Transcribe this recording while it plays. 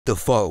The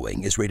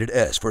following is rated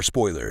S for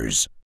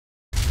spoilers.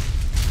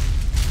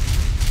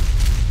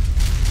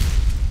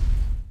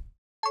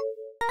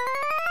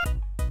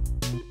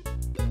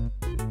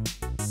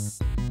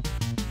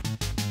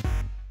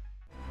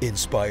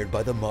 Inspired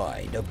by the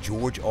mind of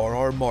George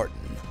R.R. Martin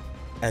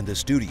and the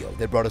studio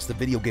that brought us the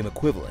video game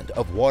equivalent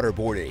of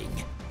waterboarding,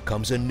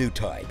 comes a new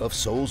type of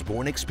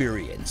Soulsborne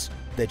experience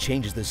that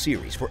changes the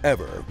series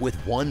forever with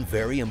one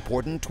very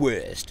important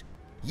twist.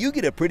 You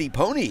get a pretty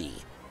pony!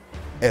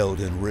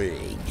 Elden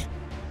Ring.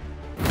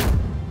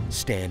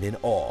 Stand in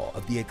awe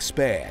of the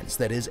expanse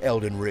that is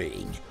Elden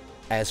Ring,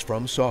 as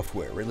From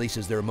Software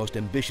releases their most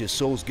ambitious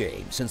Souls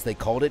game since they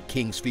called it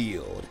King's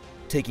Field,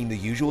 taking the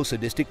usual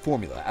sadistic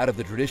formula out of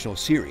the traditional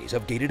series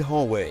of gated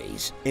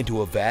hallways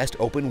into a vast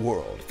open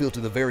world filled to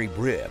the very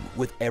brim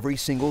with every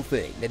single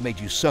thing that made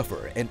you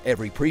suffer in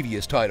every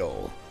previous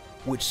title,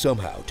 which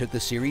somehow took the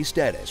series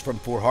status from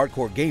for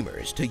hardcore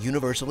gamers to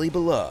universally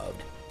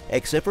beloved,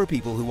 except for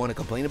people who want to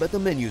complain about the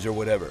menus or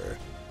whatever,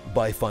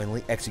 by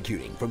finally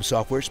executing From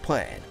Software's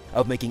plan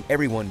of making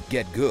everyone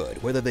get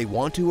good whether they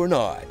want to or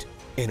not,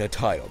 in a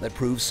title that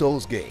proves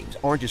Souls games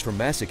aren't just for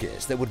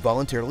masochists that would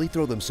voluntarily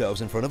throw themselves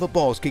in front of a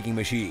balls-kicking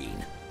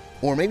machine.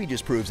 Or maybe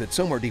just proves that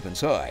somewhere deep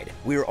inside,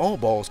 we're all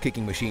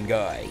balls-kicking machine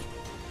guy.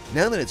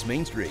 Now that it's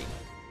mainstream,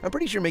 I'm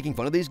pretty sure making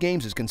fun of these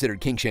games is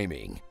considered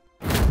kink-shaming.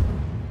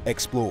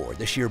 Explore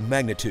the sheer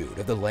magnitude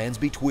of the lands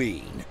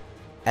between,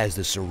 as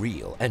the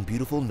surreal and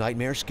beautiful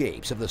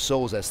nightmare-scapes of the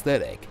Souls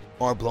aesthetic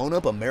are blown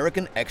up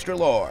American extra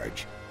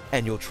large,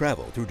 and you'll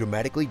travel through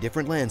dramatically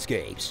different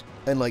landscapes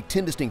and like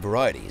 10 distinct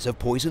varieties of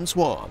poison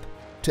swamp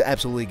to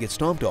absolutely get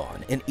stomped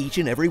on in each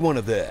and every one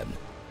of them,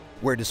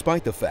 where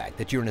despite the fact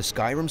that you're in a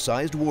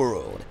Skyrim-sized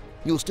world,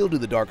 you'll still do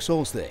the Dark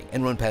Souls thing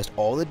and run past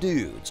all the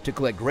dudes to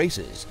collect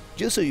graces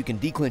just so you can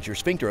declench your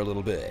sphincter a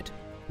little bit,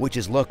 which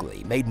is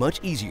luckily made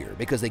much easier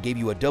because they gave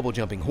you a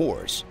double-jumping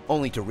horse,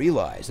 only to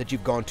realize that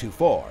you've gone too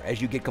far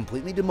as you get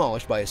completely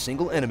demolished by a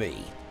single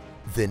enemy.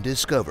 Then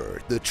discover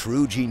the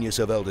true genius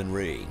of Elden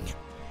Ring,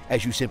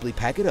 as you simply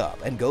pack it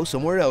up and go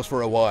somewhere else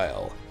for a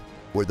while,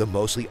 where the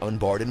mostly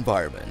unbarred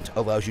environment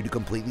allows you to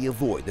completely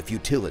avoid the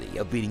futility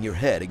of beating your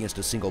head against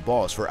a single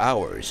boss for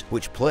hours,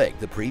 which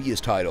plagued the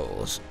previous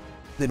titles.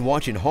 Then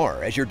watch in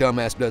horror as your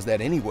dumbass does that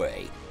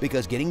anyway,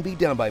 because getting beat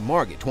down by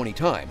Margit 20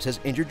 times has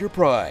injured your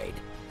pride.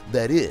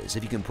 That is,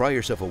 if you can pry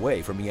yourself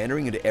away from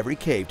meandering into every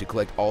cave to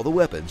collect all the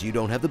weapons you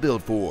don't have the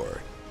build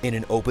for, in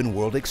an open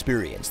world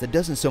experience that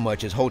doesn't so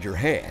much as hold your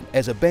hand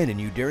as abandon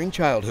you during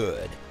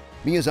childhood.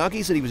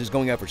 Miyazaki said he was just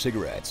going out for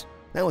cigarettes.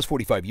 That was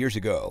 45 years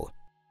ago.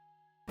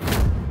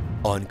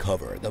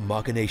 Uncover the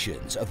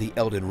machinations of the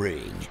Elden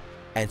Ring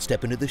and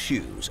step into the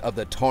shoes of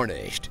the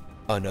Tarnished,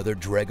 another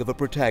dreg of a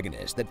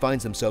protagonist that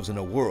finds themselves in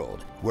a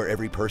world where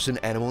every person,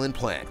 animal, and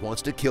plant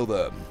wants to kill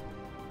them,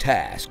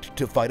 tasked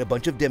to fight a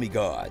bunch of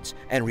demigods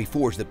and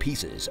reforge the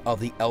pieces of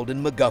the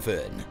Elden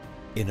MacGuffin,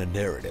 in a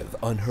narrative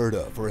unheard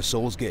of for a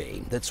Souls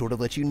game that sort of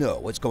lets you know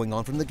what's going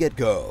on from the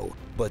get-go,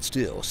 but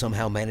still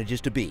somehow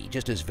manages to be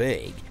just as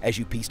vague as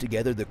you piece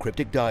together the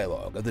cryptic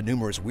dialogue of the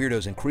numerous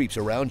weirdos and creeps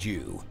around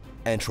you,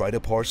 and try to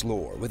parse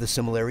lore with a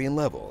similarian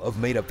level of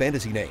made-up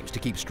fantasy names to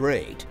keep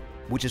straight,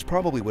 which is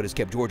probably what has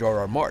kept George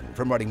R.R. Martin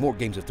from writing more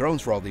Games of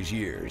Thrones for all these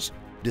years,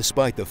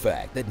 despite the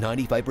fact that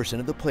 95%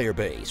 of the player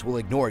base will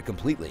ignore it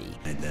completely.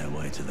 Made their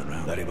way to the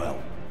round. Very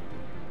well.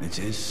 It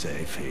is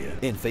safe here.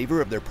 In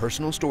favor of their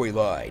personal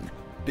storyline,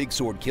 Big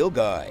Sword Kill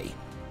Guy.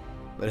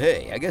 But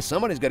hey, I guess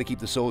somebody's got to keep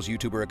the Souls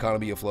YouTuber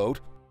economy afloat.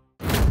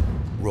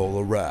 Roll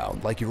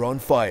around like you're on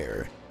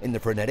fire in the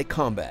frenetic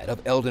combat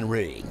of Elden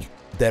Ring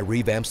that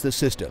revamps the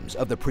systems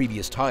of the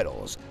previous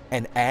titles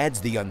and adds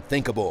the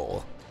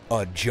unthinkable,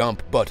 a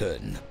jump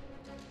button.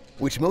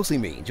 Which mostly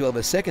means you'll have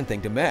a second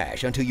thing to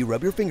mash until you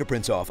rub your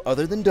fingerprints off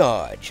other than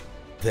dodge.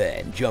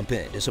 Then jump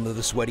into some of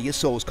the sweatiest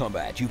Souls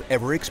combat you've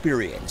ever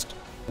experienced,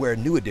 where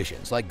new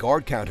additions like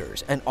guard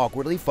counters and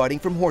awkwardly fighting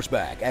from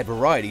horseback add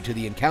variety to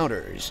the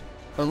encounters.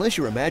 Unless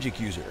you're a magic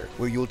user,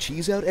 where you'll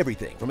cheese out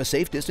everything from a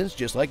safe distance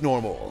just like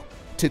normal,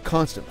 to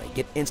constantly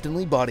get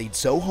instantly bodied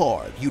so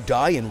hard you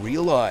die in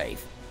real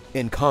life,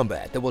 in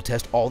combat that will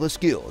test all the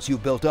skills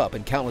you've built up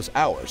in countless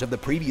hours of the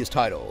previous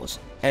titles,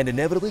 and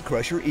inevitably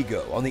crush your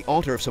ego on the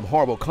altar of some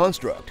horrible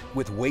construct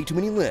with way too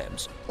many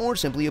limbs, or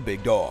simply a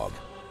big dog,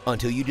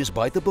 until you just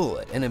bite the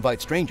bullet and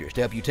invite strangers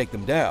to help you take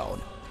them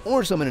down,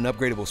 or summon an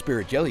upgradable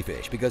spirit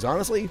jellyfish, because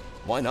honestly,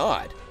 why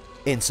not?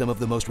 In some of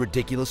the most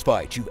ridiculous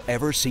fights you've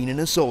ever seen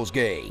in a Souls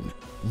game,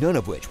 none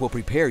of which will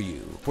prepare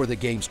you for the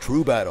game's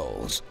true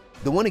battles,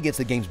 the one against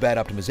the game's bad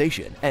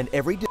optimization and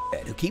every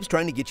dickhead who keeps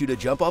trying to get you to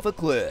jump off a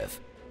cliff.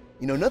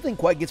 You know, nothing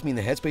quite gets me in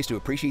the headspace to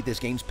appreciate this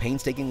game's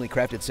painstakingly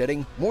crafted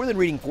setting more than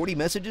reading 40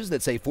 messages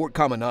that say Fort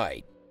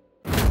Night.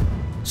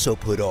 So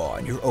put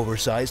on your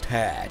oversized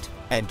hat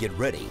and get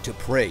ready to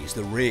praise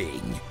the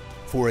ring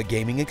for a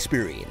gaming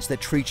experience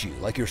that treats you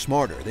like you're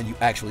smarter than you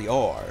actually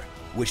are,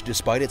 which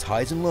despite its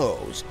highs and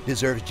lows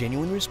deserves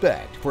genuine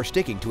respect for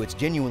sticking to its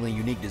genuinely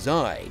unique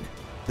design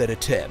that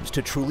attempts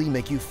to truly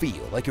make you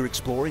feel like you're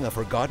exploring a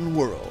forgotten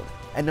world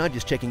and not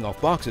just checking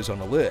off boxes on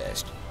a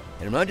list.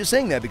 And I'm not just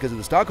saying that because of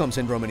the Stockholm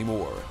Syndrome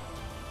anymore.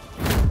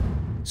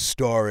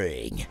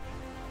 Starring,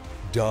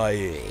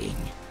 dying,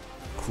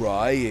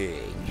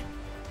 crying,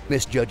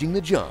 misjudging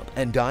the jump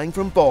and dying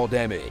from fall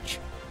damage,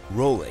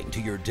 rolling to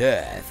your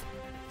death,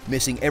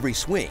 missing every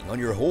swing on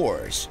your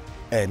horse,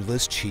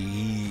 endless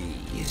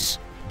cheese,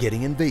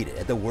 getting invaded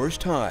at the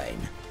worst time,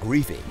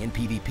 griefing in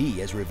PvP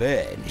as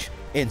revenge,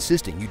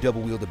 insisting you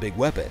double-wield the big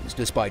weapons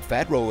despite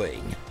fat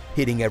rolling,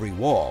 hitting every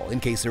wall in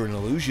case they're an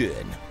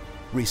illusion,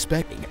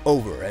 respecting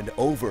over and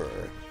over,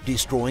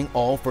 destroying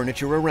all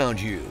furniture around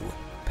you,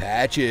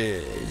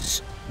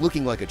 patches,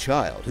 looking like a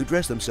child who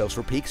dressed themselves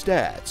for peak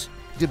stats,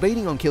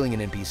 debating on killing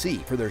an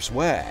NPC for their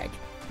swag,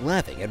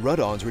 laughing at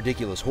Rudon's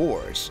ridiculous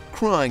horse,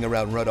 crying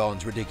around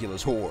Rudon's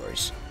ridiculous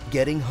horse,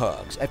 getting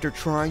hugs after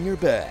trying your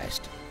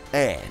best,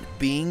 and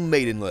being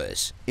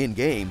maidenless,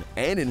 in-game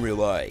and in real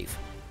life.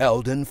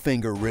 Elden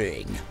Finger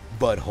Ring,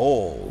 but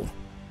whole.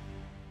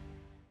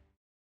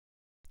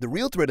 The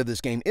real threat of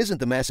this game isn't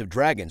the massive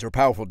dragons or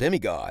powerful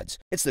demigods,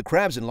 it's the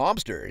crabs and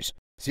lobsters.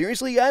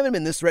 Seriously, I haven't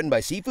been this threatened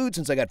by seafood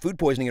since I got food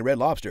poisoning at Red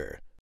Lobster.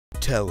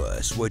 Tell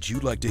us what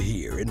you'd like to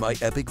hear in my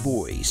epic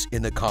voice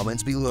in the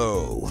comments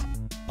below.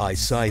 I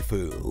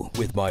saifu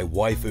with my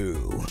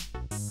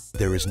waifu.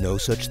 There is no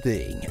such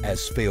thing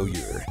as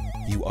failure.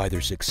 You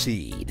either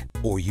succeed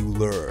or you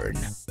learn.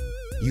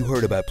 You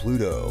heard about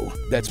Pluto.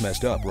 That's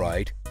messed up,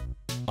 right?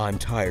 I'm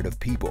tired of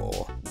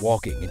people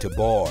walking into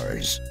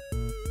bars.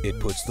 It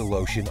puts the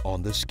lotion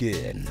on the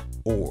skin,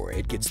 or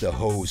it gets the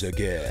hose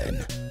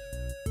again.